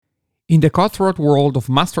In the cutthroat world of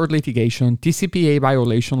mass tort litigation, TCPA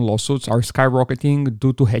violation lawsuits are skyrocketing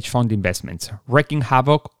due to hedge fund investments, wreaking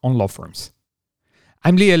havoc on law firms.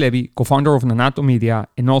 I'm Liel Levy, co-founder of Nanato Media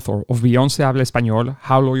and author of Beyond Se Habla Español,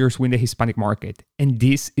 How Lawyers Win the Hispanic Market, and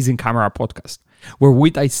this is In Camera Podcast, where we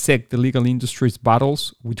dissect the legal industry's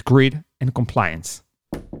battles with grit and compliance.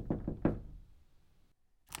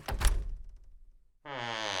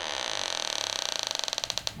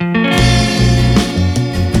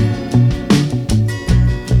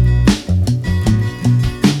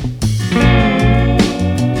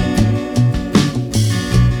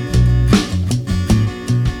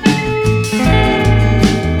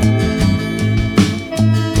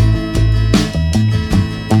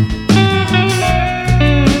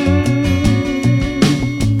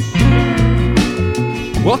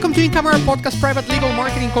 Welcome to In Camera Podcast, Private Legal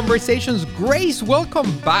Marketing Conversations. Grace,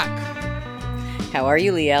 welcome back. How are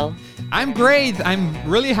you, Liel? I'm great. I'm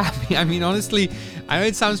really happy. I mean, honestly, I know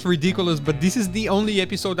it sounds ridiculous, but this is the only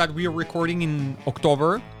episode that we are recording in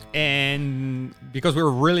October. And because we're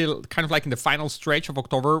really kind of like in the final stretch of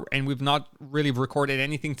October and we've not really recorded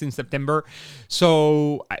anything since September.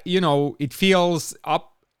 So, it feels up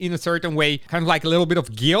in a certain way, kind of like a little bit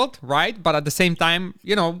of guilt, right? But at the same time,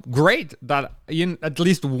 great that at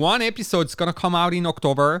least one episode's gonna come out in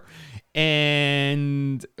October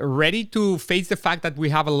and ready to face the fact that we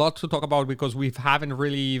have a lot to talk about because we haven't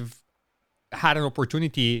really had an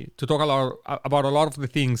opportunity to talk about a lot of the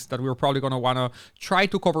things that we're probably gonna wanna try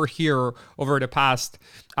to cover here over the past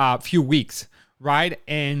few weeks. Right.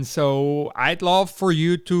 And so I'd love for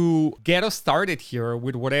you to get us started here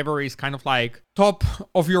with whatever is kind of like top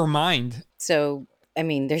of your mind. So, I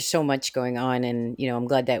mean, there's so much going on. And, I'm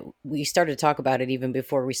glad that we started to talk about it even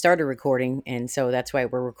before we started recording. And so that's why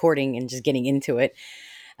we're recording and just getting into it.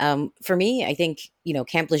 For me, I think,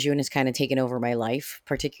 Camp Lejeune has kind of taken over my life,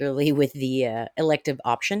 particularly with the elective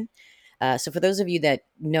option. So for those of you that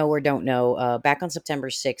know or don't know, back on September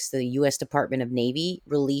 6th, the U.S. Department of Navy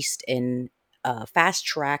released an fast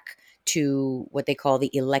track to what they call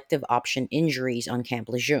the elective option injuries on Camp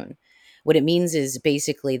Lejeune. What it means is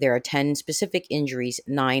basically there are 10 specific injuries,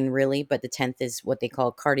 9 really, but the 10th is what they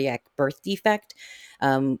call cardiac birth defect.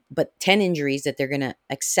 But 10 injuries that they're going to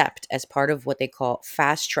accept as part of what they call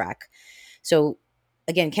fast track. So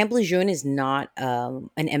again, Camp Lejeune is not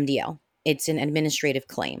an MDL. It's an administrative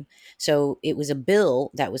claim. So it was a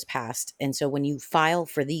bill that was passed. And so when you file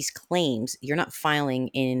for these claims, you're not filing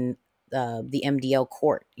in the MDL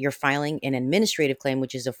court. You're filing an administrative claim,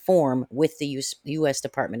 which is a form with the U.S.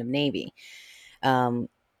 Department of Navy,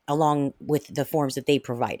 along with the forms that they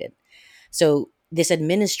provided. So this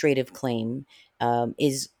administrative claim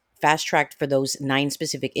is fast-tracked for those 9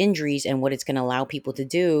 specific injuries. And what it's going to allow people to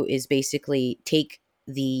do is basically take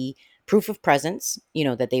the proof of presence,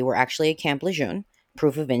 that they were actually at Camp Lejeune,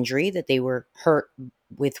 proof of injury, that they were hurt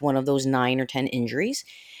with one of those 9 or 10 injuries,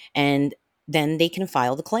 and then they can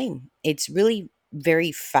file the claim. It's really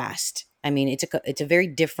very fast. I mean, it's a very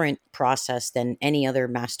different process than any other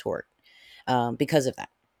mass tort because of that.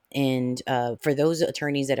 And for those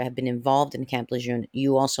attorneys that have been involved in Camp Lejeune,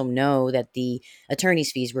 you also know that the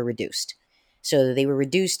attorney's fees were reduced. So they were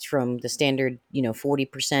reduced from the standard,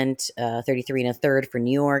 40%, 33 1/3 for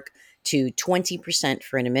New York to 20%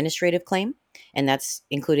 for an administrative claim. And that's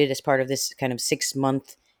included as part of this kind of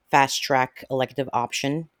 6-month fast track elective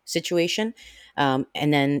option situation. And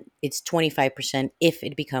then it's 25% if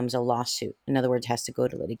it becomes a lawsuit. In other words, has to go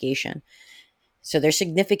to litigation. So they're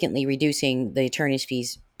significantly reducing the attorney's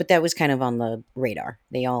fees, but that was kind of on the radar.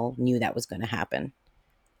 They all knew that was going to happen.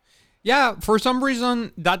 Yeah, for some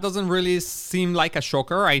reason, that doesn't really seem like a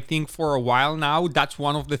shocker. I think for a while now, that's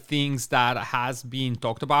one of the things that has been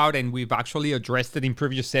talked about, and we've actually addressed it in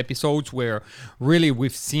previous episodes where really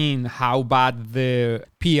we've seen how bad the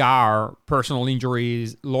PR, personal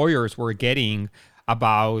injuries lawyers were getting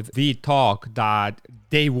about the talk that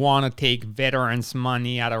they want to take veterans'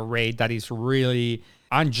 money at a rate that is really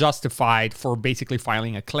unjustified for basically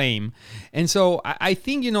filing a claim. And so I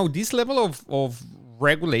think, this level of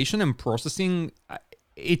regulation and processing,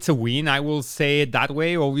 it's a win. I will say it that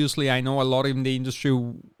way. Obviously, I know a lot in the industry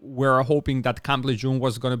were hoping that Camp Lejeune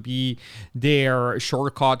was going to be their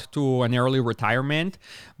shortcut to an early retirement.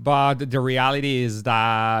 But the reality is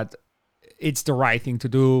that it's the right thing to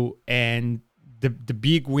do. And the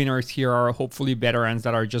big winners here are hopefully veterans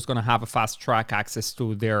that are just going to have a fast track access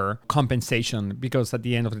to their compensation, because at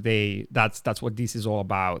the end of the day, that's what this is all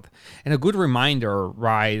about. And a good reminder,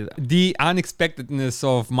 right? The unexpectedness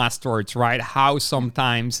of mass torts, right? How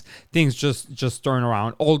sometimes things just turn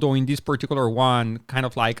around. Although in this particular one, kind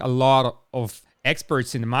of like a lot of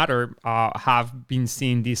experts in the matter have been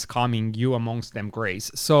seeing this coming, you amongst them, Grace.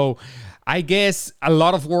 So I guess a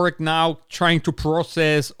lot of work now trying to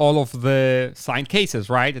process all of the signed cases,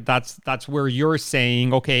 right? That's where you're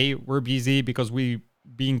saying, okay, we're busy because we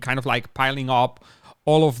been kind of like piling up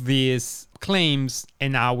all of these claims,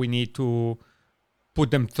 and now we need to put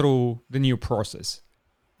them through the new process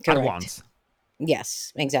at Correct. once.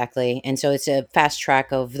 Yes, exactly. And so it's a fast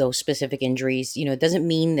track of those specific injuries. You know, it doesn't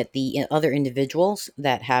mean that the other individuals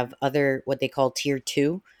that have other, what they call tier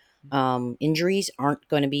two injuries, aren't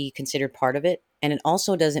going to be considered part of it. And it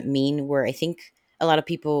also doesn't mean, where I think a lot of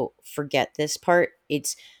people forget this part,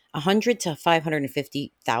 it's 100 to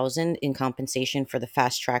 550,000 in compensation for the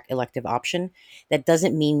fast track elective option. That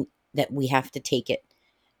doesn't mean that we have to take it.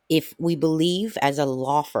 If we believe, as a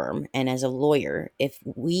law firm and as a lawyer, if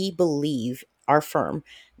we believe, our firm,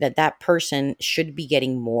 that that person should be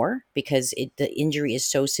getting more because the injury is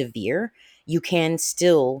so severe, you can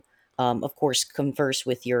still, of course, converse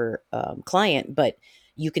with your client, but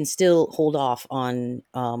you can still hold off on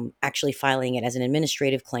actually filing it as an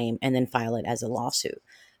administrative claim and then file it as a lawsuit,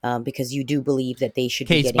 because you do believe that they should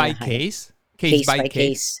be Case getting a by higher. case, case Case by by case.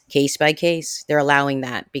 case, case by case. They're allowing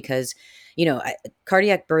that because,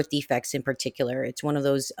 cardiac birth defects in particular, it's one of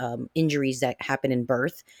those injuries that happen in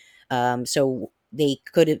birth. So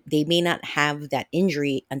they may not have that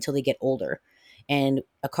injury until they get older. And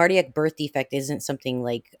a cardiac birth defect isn't something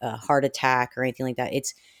like a heart attack or anything like that.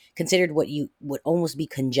 It's considered what you would almost be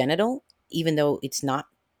congenital, even though it's not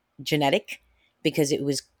genetic, because it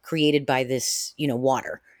was created by this,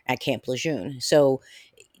 water at Camp Lejeune. So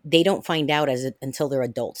they don't find out until they're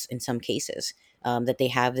adults in some cases, that they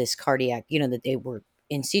have this cardiac, that they were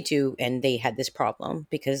in situ and they had this problem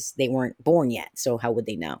because they weren't born yet. So how would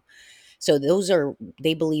they know? So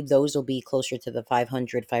they believe those will be closer to the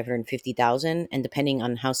 500, 550,000. And depending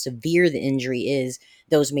on how severe the injury is,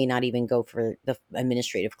 those may not even go for the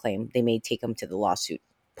administrative claim. They may take them to the lawsuit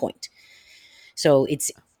point. So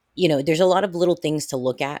there's a lot of little things to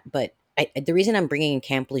look at, but the reason I'm bringing in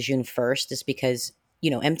Camp Lejeune first is because,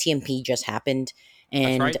 MTMP just happened, That's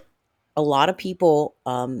and right. a lot of people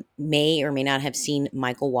may or may not have seen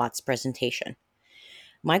Michael Watt's presentation.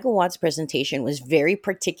 Michael Watt's presentation was very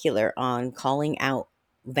particular on calling out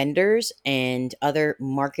vendors and other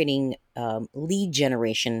marketing lead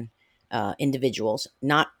generation individuals,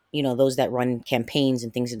 not those that run campaigns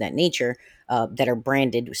and things of that nature, that are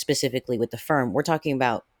branded specifically with the firm. We're talking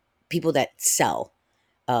about people that sell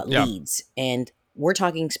Yeah. leads, and we're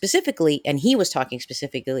talking specifically, and he was talking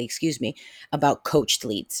specifically, excuse me, about coached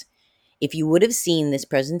leads. If you would have seen this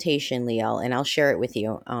presentation, Liel, and I'll share it with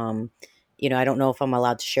you. I don't know if I'm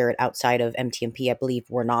allowed to share it outside of MTMP. I believe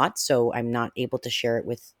we're not, so I'm not able to share it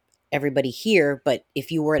with everybody here. But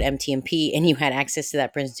if you were at MTMP and you had access to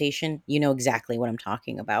that presentation, you know exactly what I'm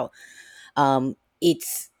talking about.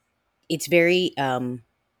 It's very, and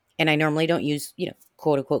I normally don't use,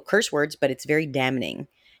 quote unquote curse words, but it's very damning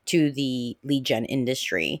to the lead gen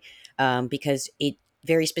industry, because it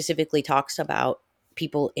very specifically talks about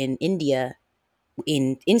people in India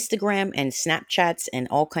in Instagram and Snapchats and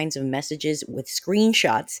all kinds of messages with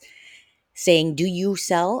screenshots saying, "Do you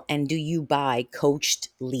sell and do you buy coached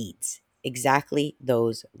leads?" Exactly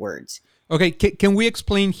those words. Okay, can we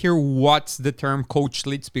explain here what's the term coach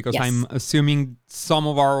leads? Because I'm Yes, assuming some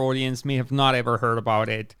of our audience may have not ever heard about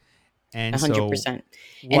it. a And hundred so, percent.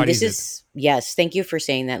 And what this is it? is, yes, thank you for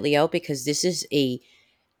saying that, Leo, because this is a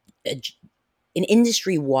an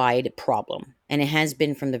industry wide problem, and it has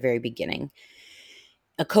been from the very beginning.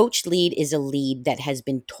 A coach lead is a lead that has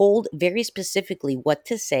been told very specifically what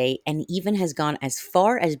to say, and even has gone as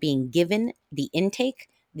far as being given the intake,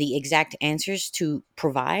 the exact answers to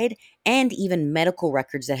provide, and even medical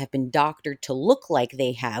records that have been doctored to look like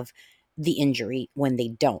they have the injury when they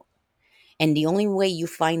don't. And the only way you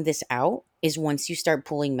find this out is once you start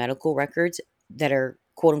pulling medical records that are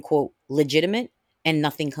quote unquote legitimate and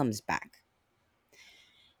nothing comes back.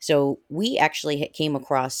 So we actually came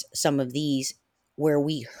across some of these where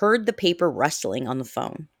we heard the paper rustling on the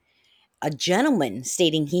phone. A gentleman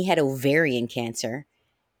stating he had ovarian cancer,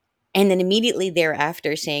 and then immediately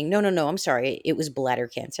thereafter saying, "No, no, no, I'm sorry, it was bladder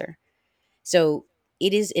cancer." So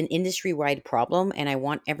it is an industry wide problem. And I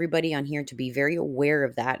want everybody on here to be very aware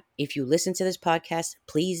of that. If you listen to this podcast,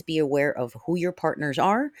 please be aware of who your partners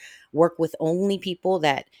are. Work with only people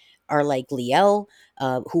that are like Liel,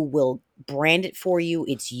 who will brand it for you.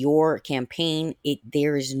 It's your campaign.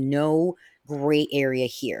 There is no gray area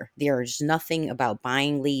here. There's nothing about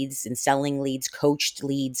buying leads and selling leads, coached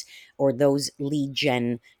leads, or those lead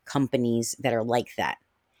gen companies that are like that.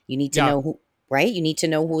 You need to Yeah, know who. right? You need to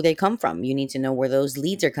know who they come from. You need to know where those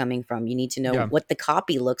leads are coming from. You need to know Yeah. what the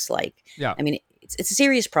copy looks like. Yeah. I mean, it's a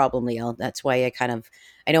serious problem, Leo. That's why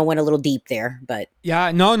I know I went a little deep there, but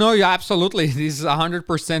Yeah, no, no, yeah, absolutely. This is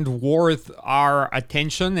 100% worth our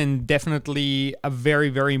attention and definitely a very,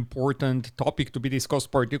 very important topic to be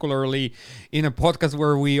discussed, particularly in a podcast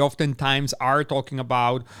where we oftentimes are talking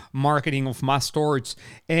about marketing of mass torts.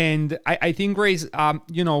 And I think, Grace,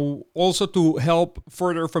 also to help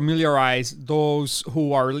further familiarize those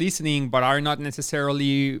who are listening but are not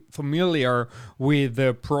necessarily familiar with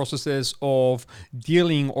the processes of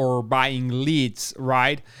dealing or buying leads,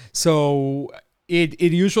 right? So,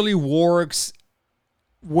 it usually works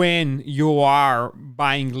when you are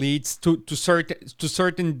buying leads to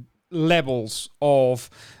certain levels of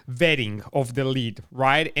vetting of the lead,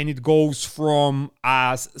 right? And it goes from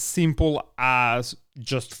as simple as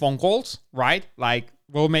just phone calls, right? Like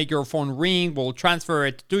we'll make your phone ring, we'll transfer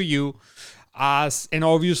it to you, as and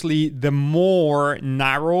obviously the more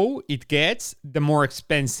narrow it gets, the more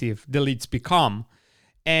expensive the leads become.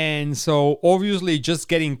 And so obviously just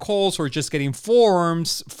getting calls or just getting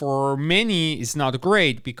forms for many is not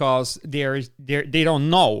great because they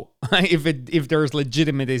don't know if there's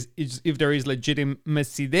if there is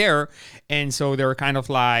legitimacy there. And so they're kind of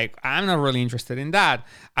like, I'm not really interested in that.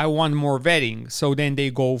 I want more vetting. So then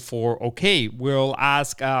they go for, okay, we'll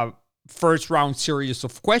ask a first round series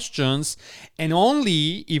of questions, and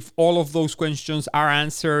only if all of those questions are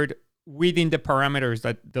answered within the parameters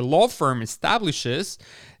that the law firm establishes,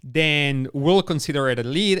 then we'll consider it a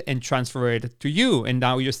lead and transfer it to you. And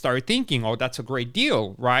now you start thinking, oh, that's a great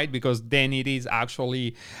deal, right? Because then it is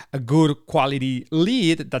actually a good quality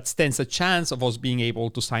lead that stands a chance of us being able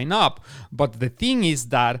to sign up. But the thing is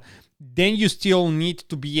that then you still need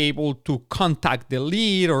to be able to contact the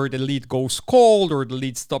lead, or the lead goes cold, or the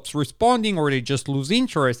lead stops responding, or they just lose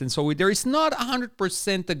interest. And so there is not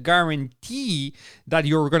 100% a guarantee that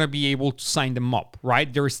you're going to be able to sign them up,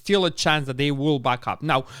 right? There is still a chance that they will back up.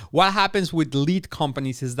 Now, what happens with lead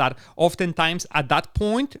companies is that oftentimes at that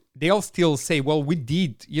point, they'll still say, well, we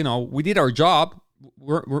did our job.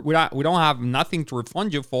 We don't have nothing to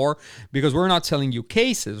refund you for because we're not selling you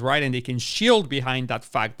cases, right? And they can shield behind that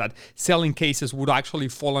fact that selling cases would actually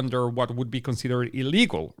fall under what would be considered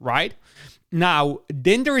illegal, right? Now,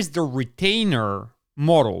 then there is the retainer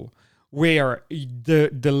model where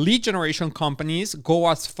the lead generation companies go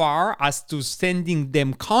as far as to sending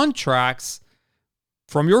them contracts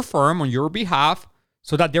from your firm on your behalf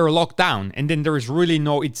so that they're locked down, and then there is really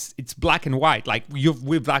no, it's black and white, like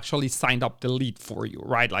we've actually signed up the lead for you,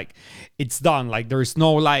 right? Like it's done. Like there's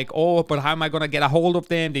no like, oh, but how am I going to get a hold of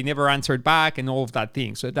them, they never answered back, and all of that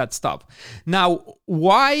thing. So that stuff. Now,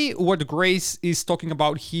 why what Grace is talking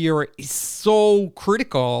about here is so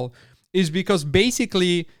critical is because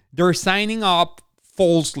basically they're signing up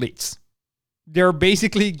false leads. They're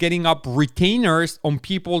basically getting up retainers on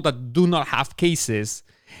people that do not have cases.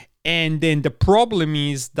 And then the problem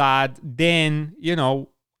is that then,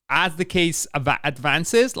 as the case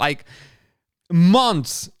advances, like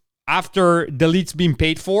months after the lead's been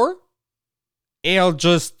paid for, it'll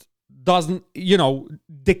just doesn't,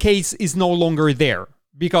 the case is no longer there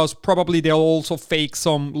because probably they'll also fake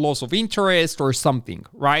some loss of interest or something,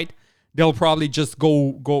 right? They'll probably just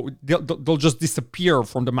they'll just disappear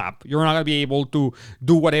from the map. You're not going to be able to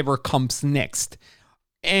do whatever comes next.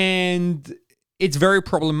 And it's very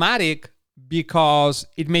problematic because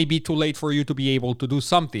it may be too late for you to be able to do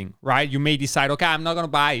something, right? You may decide, okay, I'm not going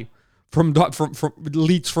to buy from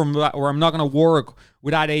leads from that, or I'm not going to work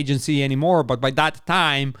with that agency anymore. But by that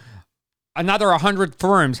time, another 100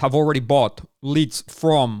 firms have already bought leads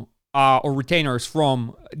from or retainers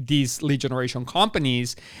from these lead generation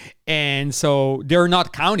companies. And so they're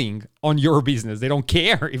not counting on your business. They don't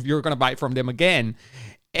care if you're going to buy from them again.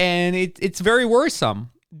 And it's very worrisome.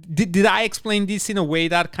 Did I explain this in a way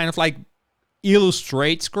that kind of like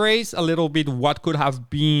illustrates, Grace, a little bit what could have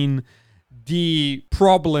been the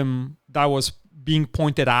problem that was being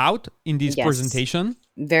pointed out in this yes, presentation?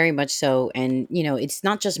 very much so. And, it's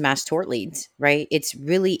not just mass tort leads, right? It's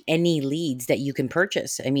really any leads that you can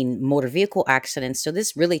purchase. I mean, motor vehicle accidents. So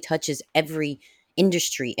this really touches every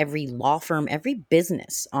industry, every law firm, every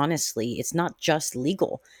business. Honestly, it's not just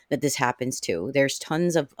legal that this happens to. There's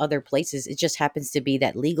tons of other places. It just happens to be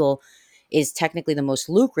that legal is technically the most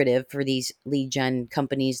lucrative for these lead gen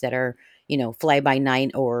companies that are, fly by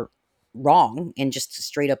night or wrong and just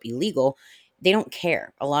straight up illegal. They don't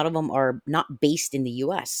care. A lot of them are not based in the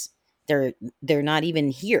US. They're not even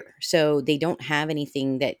here. So they don't have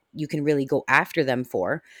anything that you can really go after them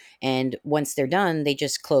for. And once they're done, they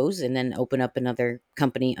just close and then open up another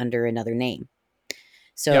company under another name.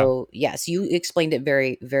 Yeah. So yes, you explained it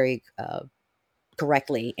very, very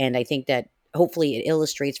correctly. And I think that hopefully it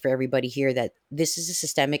illustrates for everybody here that this is a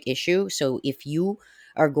systemic issue. So if you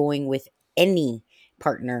are going with any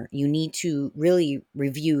partner, you need to really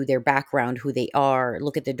review their background, who they are,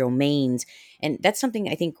 look at their domains. And that's something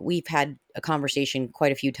I think we've had a conversation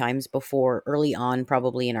quite a few times before, early on,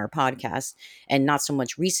 probably in our podcast, and not so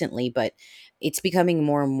much recently, but it's becoming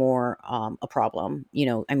more and more a problem.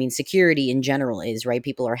 I mean, security in general is right.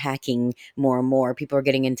 People are hacking more and more. People are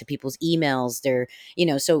getting into people's emails.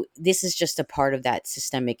 So this is just a part of that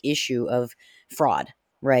systemic issue of fraud,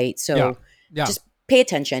 right? Yeah. So Yeah. just pay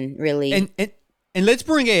attention, really. And let's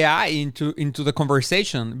bring AI into the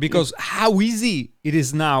conversation, Mm. because how easy it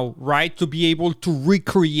is now, right, to be able to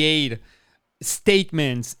recreate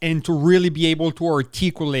statements and to really be able to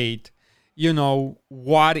articulate,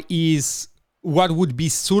 what would be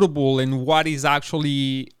suitable and what is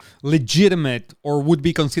actually legitimate or would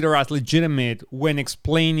be considered as legitimate when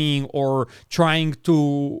explaining or trying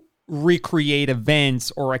to recreate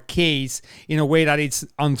events or a case in a way that it's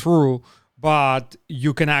untrue, but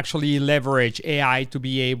you can actually leverage AI to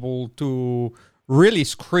be able to really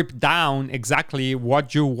script down exactly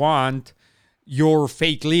what you want your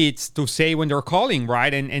fake leads to say when they're calling,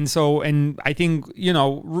 right? And I think,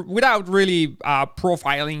 without really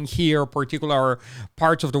profiling here particular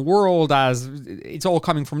parts of the world, as it's all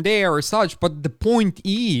coming from there or such, but the point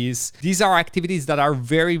is these are activities that are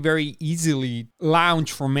very, very easily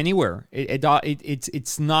launched from anywhere.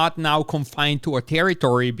 It's not now confined to a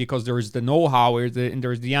territory, because there's the know-how and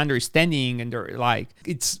there's the understanding, and they're like,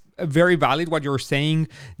 it's very valid what you're saying,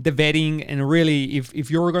 the vetting. And really, if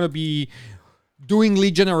you're going to be doing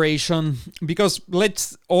lead generation, because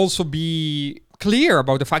let's also be clear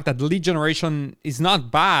about the fact that lead generation is not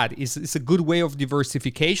bad. It's a good way of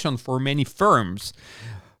diversification for many firms.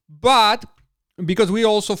 But because we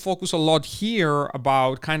also focus a lot here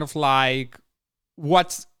about kind of like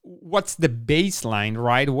what's the baseline,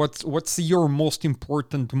 right? What's your most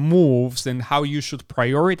important moves and how you should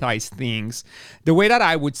prioritize things. The way that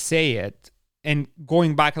I would say it, and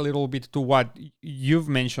going back a little bit to what you've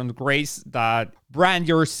mentioned, Grace, that brand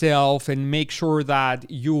yourself and make sure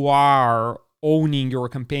that you are owning your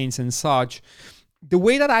campaigns and such. The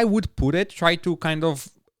way that I would put it, try to kind of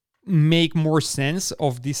make more sense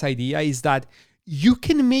of this idea, is that you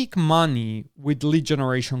can make money with lead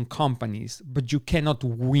generation companies, but you cannot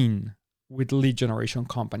win with lead generation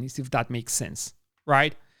companies, if that makes sense,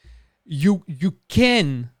 right? You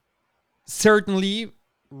can certainly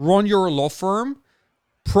run your law firm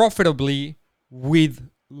profitably with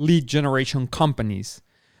lead generation companies,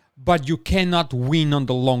 but you cannot win on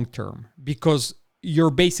the long term, because you're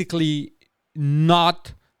basically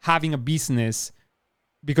not having a business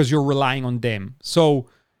because you're relying on them. So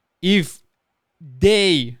if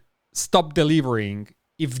they stop delivering,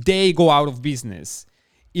 if they go out of business,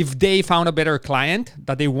 if they found a better client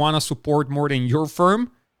that they want to support more than your firm,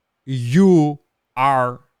 you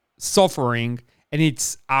are suffering and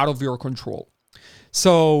it's out of your control.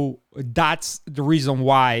 So that's the reason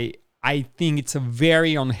why I think it's a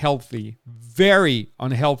very unhealthy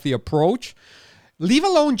approach. Leave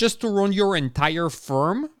alone just to run your entire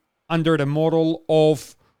firm under the model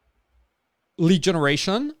of lead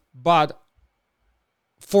generation, but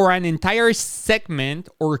for an entire segment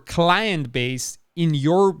or client base in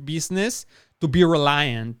your business to be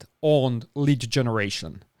reliant on lead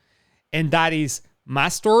generation. And that is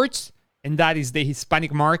mass torts, and that is the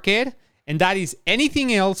Hispanic market, and that is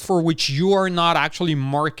anything else for which you are not actually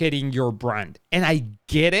marketing your brand. And I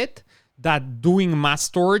get it that doing mass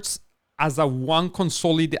torts as a one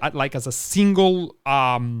consolidate, like as a single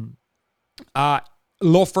uh,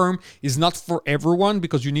 law firm, is not for everyone,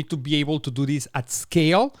 because you need to be able to do this at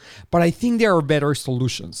scale. But I think there are better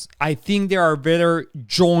solutions. I think there are better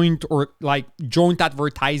joint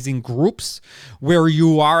advertising groups where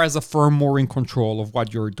you are as a firm more in control of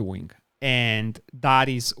what you're doing. And that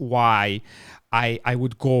is why I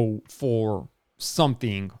would go for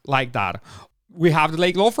something like that. We have the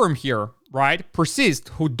Lake Law Firm here, right? Persist,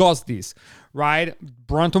 who does this, right?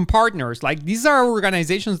 Brunton Partners. Like, these are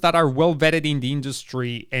organizations that are well vetted in the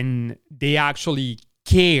industry, and they actually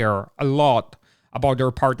care a lot about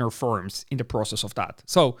their partner firms in the process of that.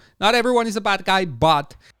 So not everyone is a bad guy,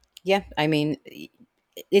 but Yeah, I mean,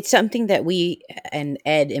 it's something that we, and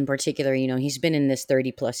Ed in particular, he's been in this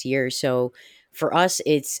 30 plus years. So for us,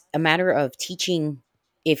 it's a matter of teaching.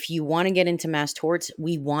 If you want to get into mass torts,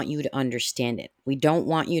 we want you to understand it. We don't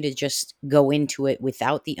want you to just go into it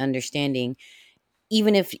without the understanding.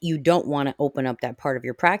 Even if you don't want to open up that part of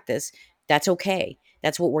your practice, that's okay.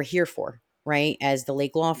 That's what we're here for. right? As the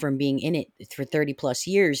Lake Law Firm, being in it for 30 plus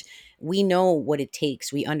years, we know what it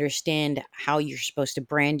takes. We understand how you're supposed to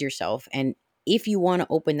brand yourself. And if you want to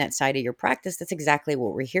open that side of your practice, that's exactly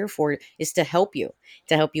what we're here for, is to help you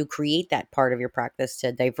create that part of your practice,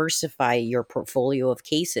 to diversify your portfolio of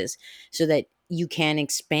cases so that you can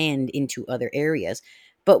expand into other areas,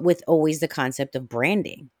 but with always the concept of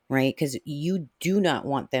branding, right? Because you do not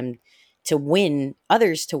want them to win,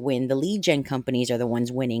 others to win. The lead gen companies are the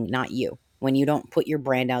ones winning, not you. When you don't put your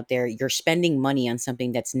brand out there, you're spending money on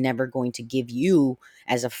something that's never going to give you,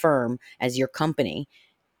 as a firm, as your company,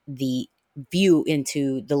 the view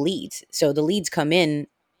into the leads. So the leads come in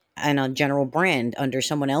on a general brand under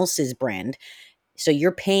someone else's brand. So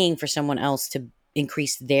you're paying for someone else to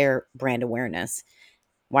increase their brand awareness.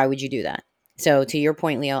 Why would you do that? So to your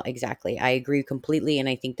point, Leo, exactly. I agree completely. And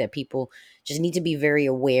I think that people just need to be very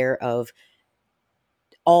aware of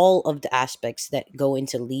all of the aspects that go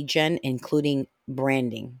into lead gen, including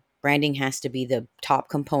branding. Branding has to be the top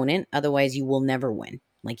component. Otherwise, you will never win,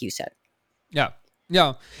 like you said. Yeah.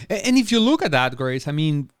 Yeah. And if you look at that, Grace, I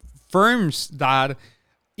mean, firms that,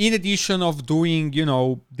 in addition of doing,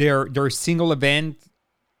 their single event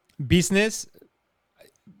business,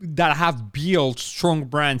 that have built strong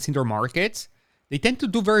brands in their markets, they tend to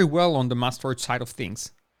do very well on the master side of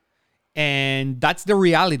things. And that's the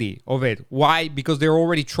reality of it. Why? Because they're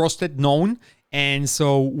already trusted, known. And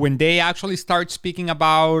so when they actually start speaking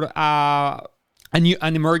about an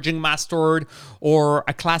emerging mastered or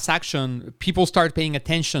a class action, people start paying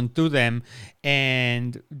attention to them,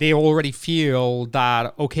 and they already feel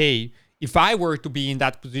that, okay, if I were to be in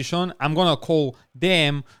that position, I'm going to call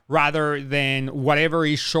them rather than whatever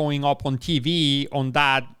is showing up on TV on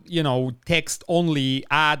that, text only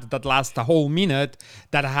ad that lasts a whole minute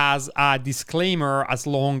that has a disclaimer as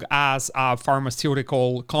long as a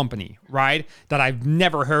pharmaceutical company, right? That I've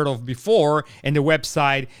never heard of before. And the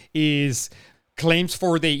website is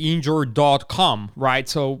claimsfortheinjured.com, right?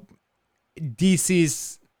 So this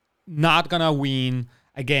is not going to win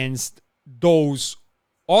against those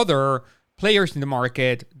other players in the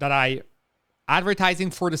market that I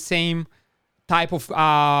advertising for the same type of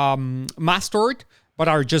mastered, but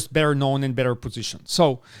are just better known and better positioned.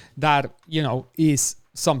 So that, is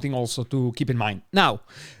something also to keep in mind. Now,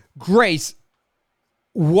 Grace,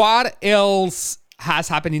 what else has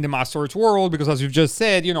happened in the Masters world? Because as you've just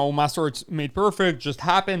said, Masters Made Perfect just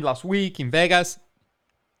happened last week in Vegas.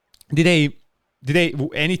 Did they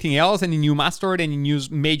anything else? Any new master? Any new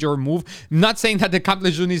major move? I'm not saying that the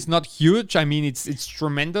competition is not huge. I mean, it's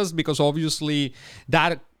tremendous, because obviously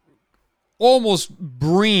that almost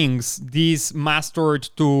brings this master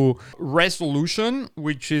to resolution,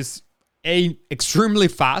 which is extremely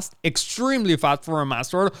fast for a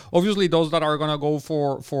master. Obviously, those that are gonna go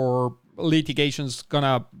for litigation's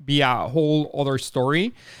gonna be a whole other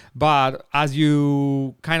story. But as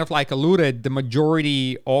you kind of like alluded, the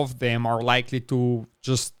majority of them are likely to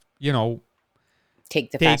just,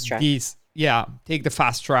 Take the fast take track. these, yeah, take the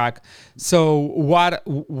fast track. So what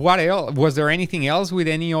else? Was there anything else with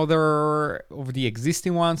any other of the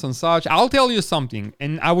existing ones and such? I'll tell you something,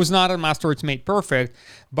 and I was not a master it's made perfect,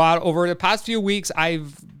 but over the past few weeks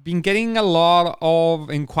I've been getting a lot of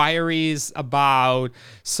inquiries about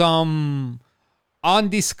some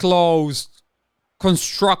undisclosed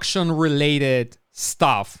construction related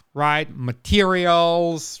stuff, right?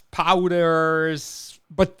 Materials, powders,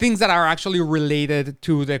 but things that are actually related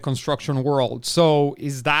to the construction world. So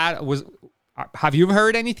have you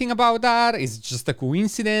heard anything about that? Is it just a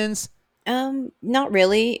coincidence? Not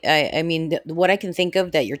really. I mean, what I can think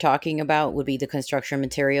of that you're talking about would be the construction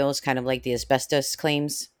materials, kind of like the asbestos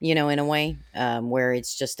claims, in a way, where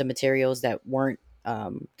it's just the materials that weren't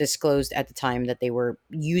disclosed at the time that they were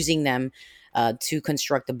using them to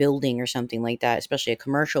construct a building or something like that, especially a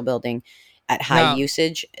commercial building at high Yeah,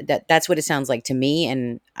 usage. That's what it sounds like to me,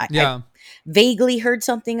 and I yeah, vaguely heard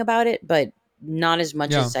something about it, but not as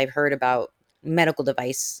much yeah, as I've heard about medical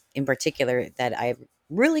device in particular that I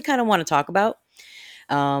really kind of want to talk about,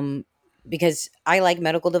 um, because I like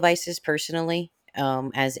medical devices personally,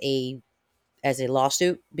 as a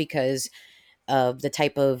lawsuit, because of the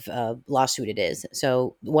type of lawsuit it is.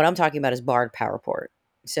 So what I'm talking about is Bard PowerPort.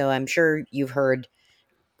 So I'm sure you've heard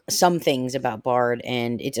some things about Bard,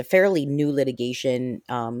 and it's a fairly new litigation.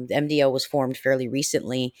 The MDL was formed fairly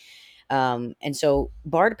recently, and so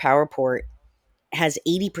Bard PowerPort has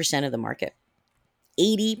 80% of the market.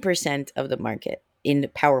 80% of the market in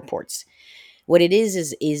power ports. What it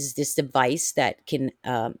is this device that can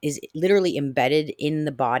is literally embedded in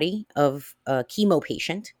the body of a chemo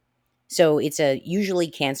patient. So it's a usually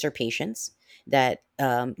cancer patients that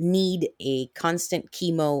need a constant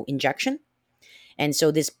chemo injection. And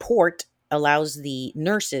so this port allows the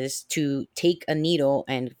nurses to take a needle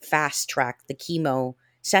and fast track the chemo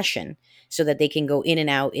session so that they can go in and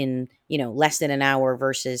out in, less than an hour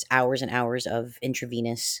versus hours and hours of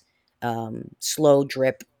intravenous slow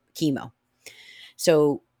drip chemo.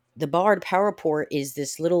 So the Bard PowerPort is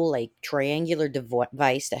this little like triangular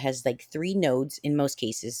device that has like three nodes in most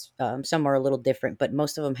cases. Some are a little different, but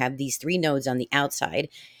most of them have these three nodes on the outside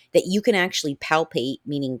that you can actually palpate,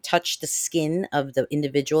 meaning touch the skin of the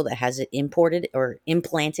individual that has it imported or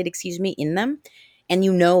implanted, excuse me, in them. And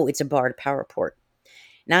it's a Bard PowerPort.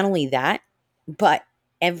 Not only that, but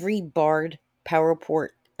every Bard PowerPort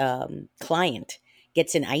client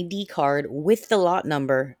gets an ID card with the lot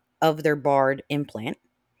number of their Bard implant.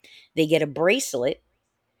 They get a bracelet,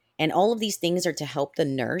 and all of these things are to help the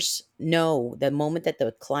nurse know the moment that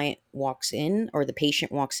the client walks in or the patient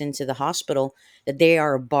walks into the hospital that they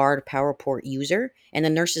are a Bard PowerPort user. And the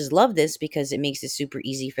nurses love this because it makes it super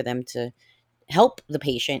easy for them to help the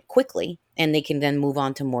patient quickly, and they can then move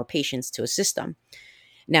on to more patients to assist them.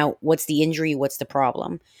 Now, what's the injury? What's the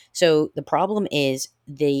problem? So the problem is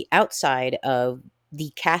the outside of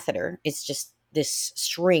the catheter. It's just this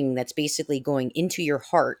string that's basically going into your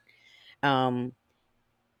heart. Um,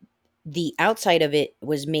 the outside of it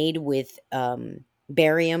was made with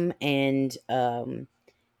barium and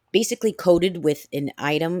basically coated with an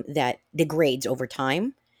item that degrades over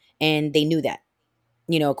time. And they knew that,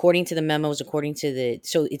 according to the memos, according to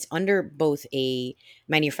so it's under both a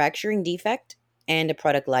manufacturing defect and a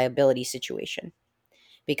product liability situation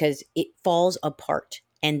because it falls apart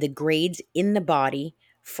and degrades in the body,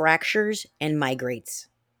 fractures, and migrates.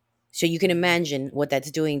 So you can imagine what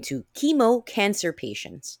that's doing to chemo cancer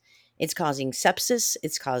patients. It's causing sepsis,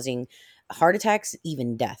 it's causing heart attacks,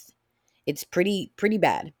 even death. It's pretty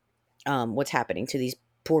bad, what's happening to these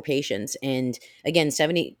poor patients. And again,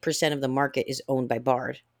 70% of the market is owned by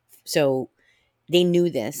Bard. So they knew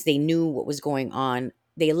this. They knew what was going on.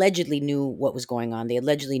 They allegedly knew what was going on. They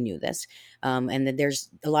allegedly knew this. And then there's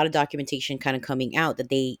a lot of documentation kind of coming out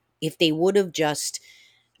that if they would have just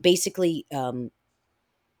basically,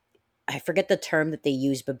 I forget the term that they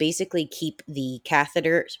use, but basically keep the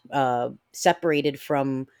catheter separated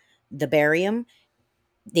from the barium,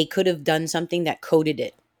 they could have done something that coated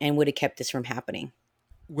it and would have kept this from happening.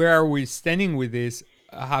 Where are we standing with this?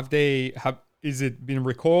 Have is it been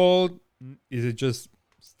recalled? Is it just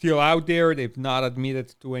still out there? They've not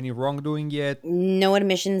admitted to any wrongdoing yet. No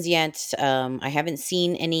admissions yet. I haven't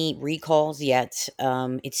seen any recalls yet.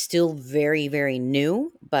 It's still very, very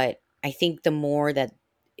new, but I think the more that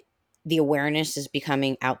the awareness is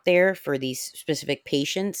becoming out there for these specific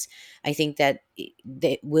patients, I think that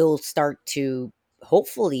that will start to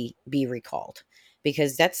hopefully be recalled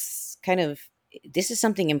because that's kind of this is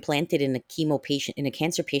something implanted in a chemo patient in a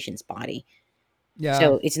cancer patient's body. Yeah,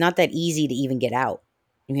 So it's not that easy to even get out.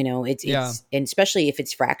 yeah, And especially if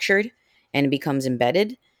it's fractured and it becomes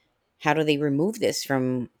embedded, how do they remove this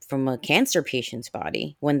from a cancer patient's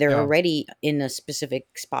body when they're yeah. already in a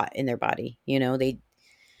specific spot in their body?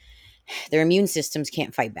 Their immune systems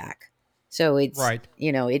can't fight back. So Right.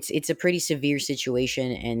 it's a pretty severe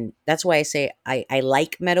situation, and that's why I say I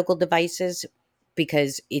like medical devices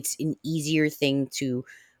because it's an easier thing to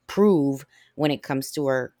prove when it comes to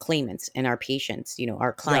our claimants and our patients, our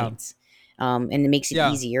Yeah, clients. And it makes it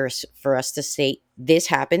yeah, easier for us to say this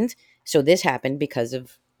happened, so this happened because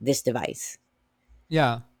of this device.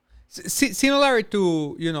 yeah. Similar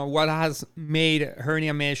to what has made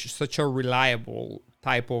hernia mesh such a reliable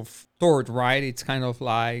type of tort, right? It's kind of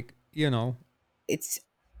like It's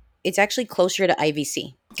it's actually closer to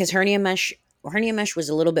IVC because hernia mesh was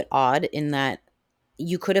a little bit odd in that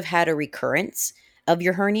you could have had a recurrence of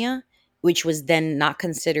your hernia, which was then not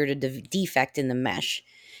considered a defect in the mesh.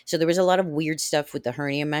 So there was a lot of weird stuff with the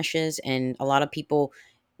hernia meshes, and a lot of people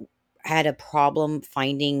had a problem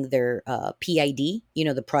finding their PID,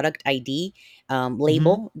 the product ID Mhm.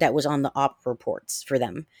 label that was on the op reports for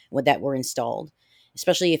them that were installed.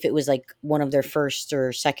 Especially if it was like one of their first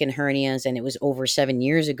or second hernias and it was over 7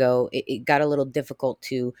 years ago, it got a little difficult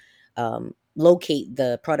to locate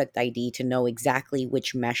the product ID to know exactly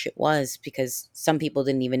which mesh it was because some people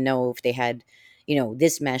didn't even know if they had,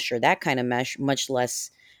 this mesh or that kind of mesh, much less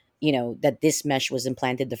that this mesh was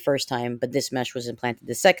implanted the first time, but this mesh was implanted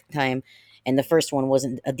the second time. And the first one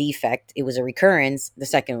wasn't a defect, it was a recurrence. The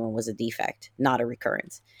second one was a defect, not a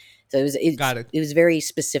recurrence. So Got it. it was very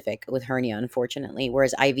specific with hernia, unfortunately.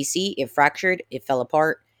 Whereas IVC, it fractured, it fell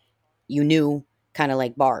apart. You knew, kind of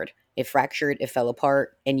like Bard. It fractured, it fell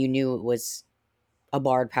apart, and you knew it was a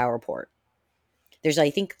Bard power port. There's,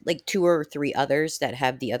 I think, like two or three others that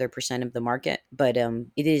have the other percent of the market, but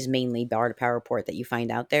it is mainly Bar to Powerport that you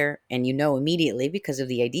find out there, and you know immediately because of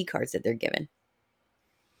the ID cards that they're given.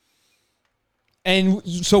 And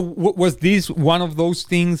so, was this one of those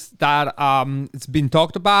things that it's been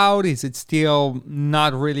talked about? Is it still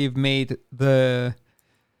not really made the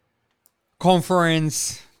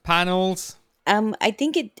conference panels? I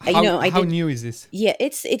think it. I How did. new is this? Yeah,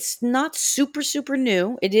 it's not super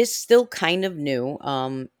new. It is still kind of new.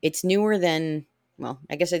 It's newer than. Well,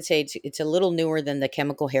 I guess I'd say it's a little newer than the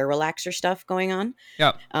chemical hair relaxer stuff going on.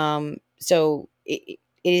 Yeah. So it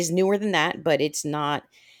is newer than that, but it's not.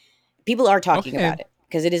 People are talking Okay. about it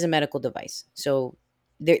because it is a medical device. So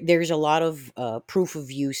there's a lot of proof of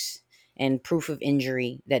use and proof of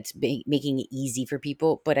injury that's making it easy for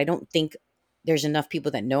people. But I don't think there's enough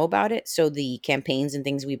people that know about it. So the campaigns and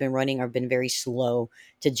things we've been running have been very slow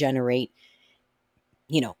to generate,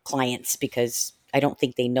 clients because I don't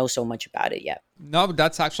think they know so much about it yet. No,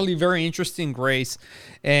 that's actually very interesting, Grace.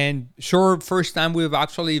 And sure, first time we've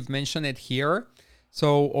actually mentioned it here.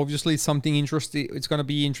 So obviously something interesting. It's going to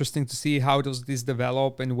be interesting to see how does this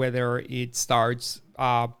develop and whether it starts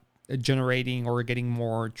generating or getting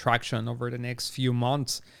more traction over the next few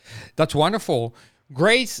months. That's wonderful.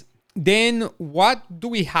 Grace, then what do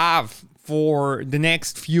we have for the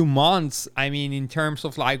next few months? I mean, in terms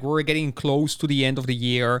of like, we're getting close to the end of the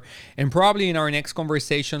year, and probably in our next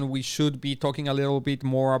conversation, we should be talking a little bit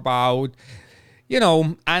more about,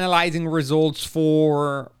 analyzing results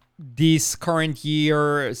for this current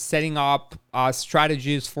year, setting up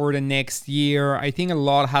strategies for the next year. I think a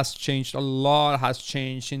lot has changed. A lot has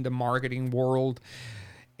changed in the marketing world.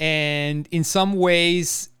 And in some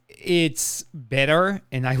ways, it's better.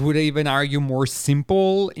 And I would even argue more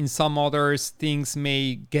simple. In some others, things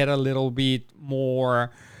may get a little bit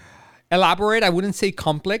more elaborate. I wouldn't say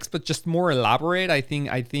complex, but just more elaborate. I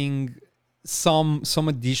think some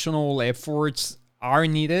additional efforts are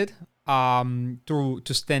needed to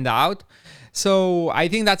stand out. So I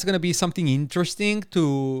think that's going to be something interesting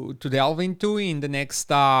to delve into in the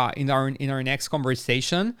next in our next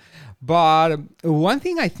conversation. But one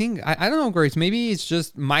thing I think I don't know, Grace. Maybe it's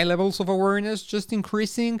just my levels of awareness just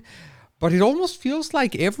increasing. But it almost feels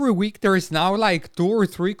like every week there is now like two or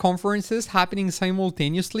three conferences happening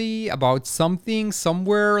simultaneously about something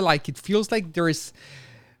somewhere. Like it feels like there's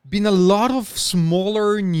been a lot of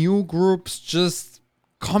smaller new groups just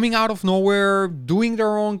coming out of nowhere, doing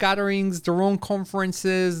their own gatherings, their own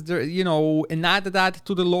conferences, and add that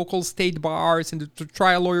to the local state bars and the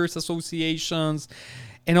trial lawyers associations,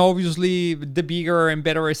 and obviously the bigger and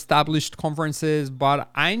better established conferences.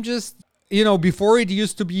 But I'm just, before it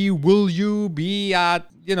used to be, will you be at,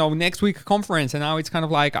 next week conference? And now it's kind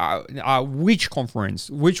of like, which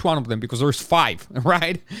conference, which one of them? Because there's five,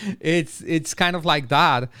 right? It's kind of like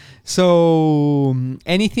that. So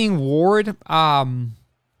anything Ward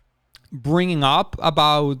bringing up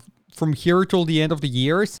about from here till the end of the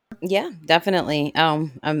years? Yeah, definitely.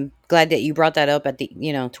 I'm glad that you brought that up at the,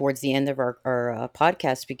 towards the end of our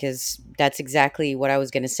podcast, because that's exactly what I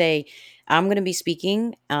was going to say. I'm going to be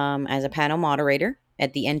speaking as a panel moderator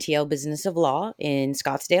at the NTL Business of Law in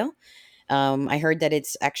Scottsdale. I heard that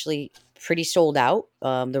it's actually pretty sold out.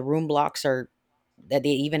 The room blocks are that they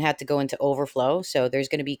even had to go into overflow. So there's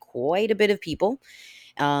going to be quite a bit of people.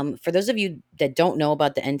 For those of you that don't know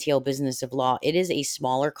about the NTL Business of Law, it is a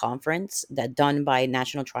smaller conference that done by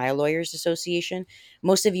National Trial Lawyers Association.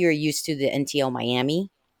 Most of you are used to the NTL Miami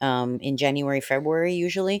in January, February,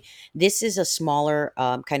 usually. This is a smaller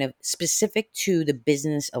kind of specific to the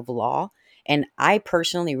business of law. And I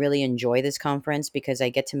personally really enjoy this conference because I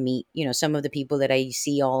get to meet, some of the people that I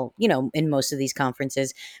see all, in most of these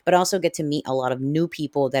conferences, but also get to meet a lot of new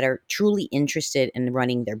people that are truly interested in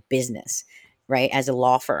running their business, right, as a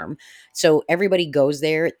law firm. So everybody goes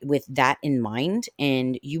there with that in mind,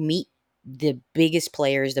 and you meet the biggest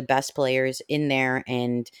players, the best players in there.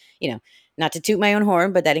 And, not to toot my own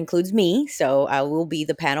horn, but that includes me. So I will be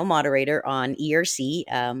the panel moderator on ERC,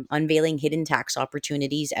 unveiling hidden tax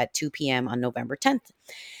opportunities at 2 p.m. on November 10th.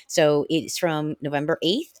 So it's from November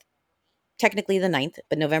 8th, technically the 9th,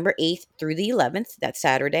 but November 8th through the 11th, that's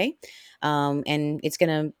Saturday. And it's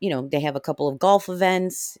going to, they have a couple of golf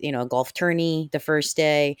events, a golf tourney the first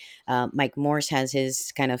day. Mike Morse has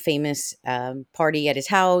his kind of famous party at his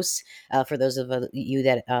house. For those of you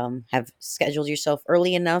that have scheduled yourself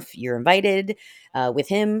early enough, you're invited with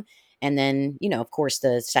him. And then, of course,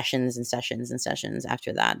 the sessions and sessions and sessions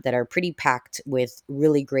after that are pretty packed with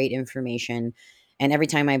really great information. And every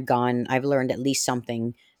time I've gone, I've learned at least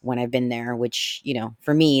something when I've been there, which,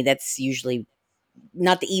 for me, that's usually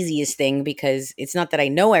not the easiest thing, because it's not that I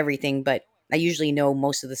know everything, but I usually know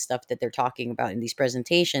most of the stuff that they're talking about in these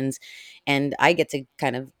presentations, and I get to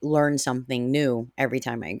kind of learn something new every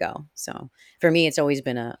time I go. So for me, it's always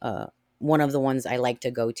been a one of the ones I like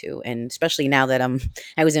to go to, and especially now that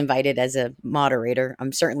I was invited as a moderator,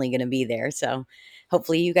 I'm certainly going to be there. So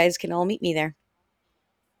hopefully you guys can all meet me there.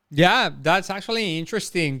 Yeah, that's actually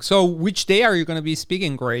interesting. So which day are you going to be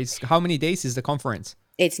speaking, Grace? How many days is the conference?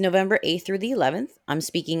 It's November 8th through the 11th. I'm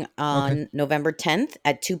speaking Okay. on November 10th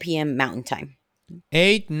at 2 p.m. Mountain Time.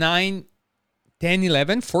 8, 9, 10,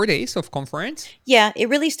 11, 4 days of conference? Yeah, it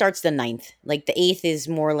really starts the 9th. Like the 8th is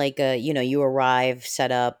more like you arrive,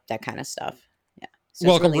 set up, that kind of stuff. Yeah. So it's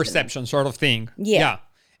Welcome really the 9th. reception sort of thing. Yeah, Yeah.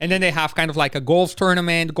 And then they have kind of like a golf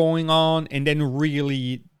tournament going on, and then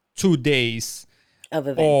really 2 days of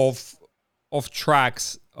events. of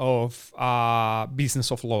tracks of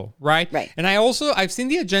business of law, right? Right. And I've seen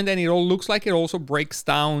the agenda, and it all looks like it also breaks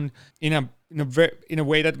down in a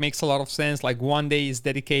way that makes a lot of sense. Like one day is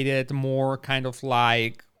dedicated more kind of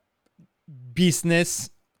like business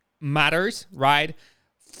matters, right?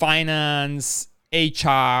 Finance,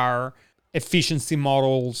 HR, efficiency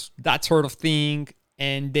models, that sort of thing.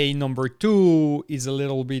 And day number 2 is a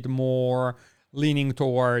little bit more leaning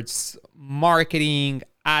towards marketing,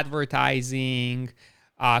 advertising,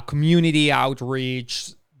 community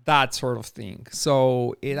outreach, that sort of thing.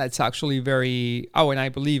 So it's actually very, and I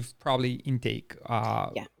believe probably intake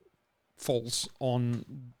falls on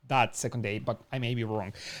that second day, but I may be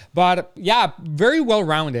wrong. But yeah, very well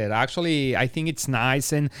rounded. Actually, I think it's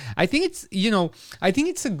nice. And I think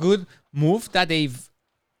it's a good move that they've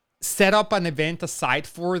set up an event aside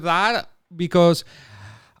for that, because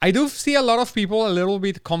I do see a lot of people a little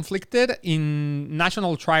bit conflicted in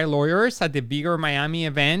national trial lawyers at the bigger Miami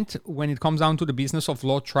event when it comes down to the business of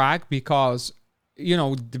law track, because,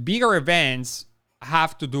 the bigger events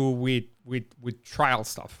have to do with trial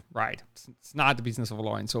stuff, right? It's not the business of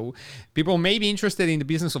law. And so people may be interested in the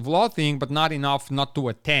business of law thing, but not enough not to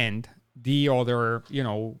attend the other,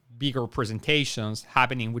 bigger presentations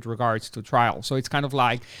happening with regards to trial. So it's kind of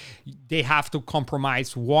like they have to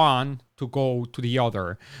compromise one to go to the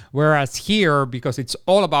other. Whereas here, because it's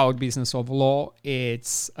all about business of law,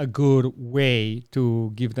 it's a good way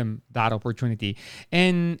to give them that opportunity.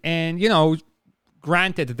 And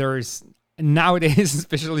granted, there's nowadays,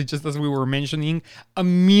 especially just as we were mentioning, a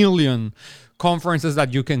million conferences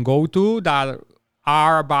that you can go to that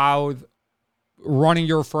are about running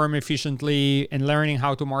your firm efficiently and learning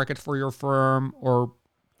how to market for your firm or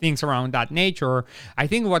things around that nature. I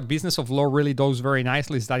think what business of law really does very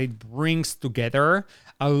nicely is that it brings together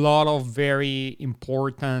a lot of very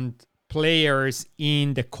important players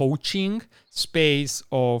in the coaching space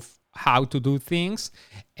of how to do things,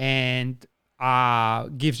 and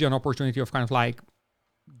gives you an opportunity of kind of like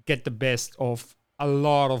get the best of a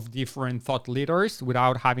lot of different thought leaders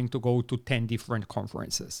without having to go to 10 different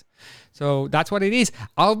conferences. So that's what it is.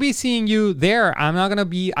 I'll be seeing you there. I'm not going to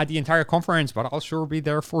be at the entire conference, but I'll sure be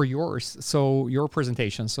there for yours. So your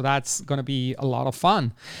presentation. So that's going to be a lot of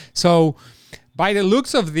fun. So by the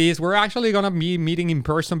looks of this, we're actually going to be meeting in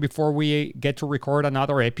person before we get to record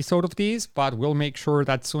another episode of this, but we'll make sure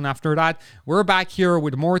that soon after that, we're back here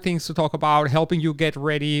with more things to talk about, helping you get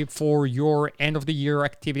ready for your end of the year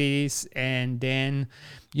activities. And then,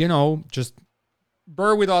 just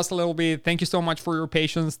bear with us a little bit. Thank you so much for your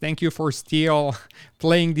patience. Thank you for still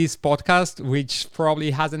playing this podcast, which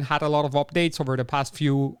probably hasn't had a lot of updates over the past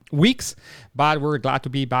few weeks, but we're glad to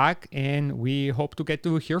be back, and we hope to get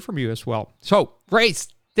to hear from you as well. So, Grace,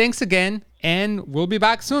 thanks again, and we'll be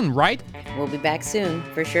back soon, right? We'll be back soon,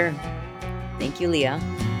 for sure. Thank you, Leah.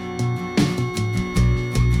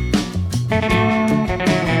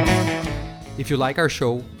 If you like our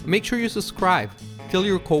show, make sure you subscribe, tell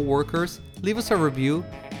your coworkers, leave us a review,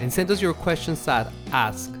 and send us your questions at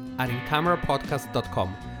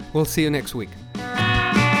ask@incamerapodcast.com. We'll see you next week.